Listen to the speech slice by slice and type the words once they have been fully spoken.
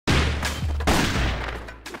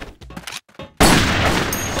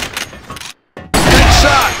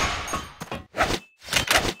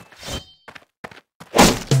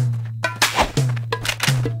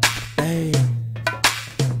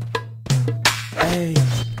ayy.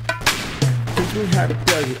 Teach me how to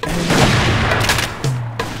thug it, ayy.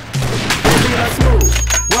 Baby, I'm smooth.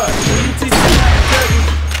 What? Will you teach me how to thug it?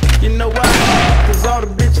 You know why? Cause all the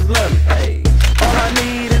bitches love me, ayy. All I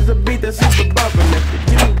need is a beat that's super bumpin'.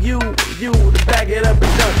 If you to back it up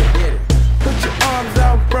and dunk it. Put your arms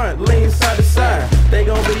out front, lean side to side. They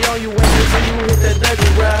gon' be on you when they see you hit that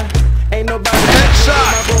Dougie ride. Ain't nobody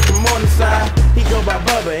my bro from Morningside. He go by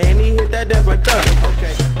Bubba and he hit that death like thunder.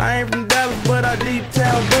 Okay. I ain't from Dallas, but I deep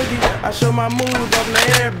town boogie. I show my moves off,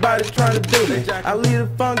 now everybody trying to do me. I lead the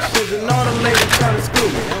functions and all the ladies trying to screw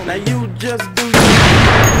me. Now you just do you,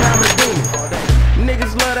 and I'ma do me.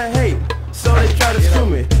 Niggas love to hate, so they try to screw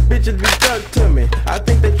me. Bitches be stuck to me, I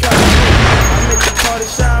think they try to screw me. I make the party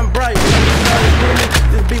shine bright.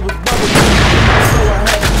 This beat was bubbling, so I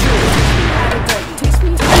had to chew it.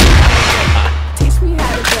 Teach me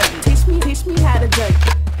how to dug it. Teach me how to dug it.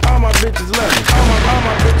 All my bitches love me. All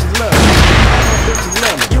my bitches love me. All my bitches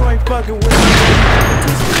love me. You ain't fucking with me.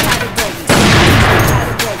 Teach me how to dug it.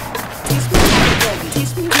 Teach me how to dug it.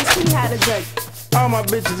 Teach me how to dug it. All my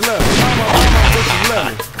bitches love me. All my bitches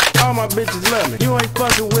love me. All my bitches love me. You ain't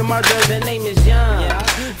fucking with my dug. The name is Young.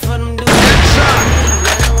 For them dudes, I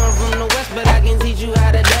know I'm from the West, but I can teach you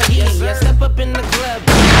how to dug it. I step up in the club.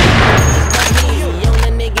 On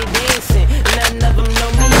the nigga dancing. None of them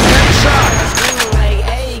know me. I scream like,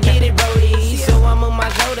 hey, get it, Brody. So I move my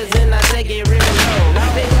shoulders and I take it real low.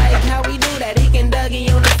 They like how we do that. He can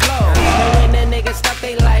Dougie on the floor. And when the nigga stop,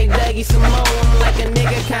 they like Dougie some more. I'm like a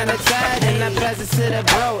nigga kinda tired, and I pass it to the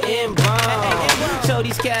bro in bomb. Show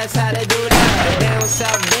these cats how to do that. Down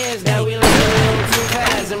south dance, now we like a little too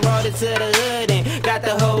fast, and brought it to the hood and got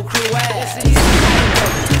the whole crew ass. Teach me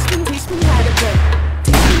how to dug it.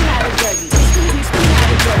 Teach me how to dug it. Teach me how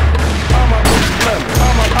to dug it. All my bitches love me.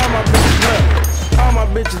 All my bitches love me. All my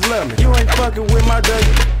bitches love me. You ain't fucking with my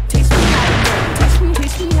Dougie. Teach me how to dug it.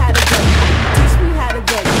 Teach me how to dug it. Teach me how to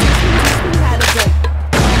dug it. Teach me how to dug it.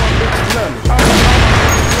 All my bitches love me. All my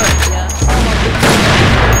bitches love me. All my bitches love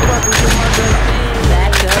me. You ain't fucking with my Dougie.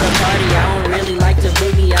 Back to the party, I don't really like to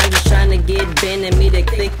boogie. I'm just trying to get Ben and me the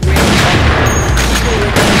thick red. She do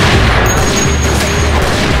it with me and all the bitches hate it, but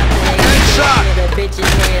I'm not playing. The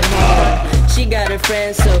bitches head hard. She got her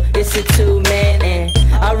friends, so it's a two-man, and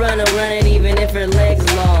I run it even if her legs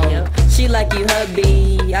long. She like you,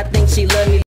 hubby. I think she love me.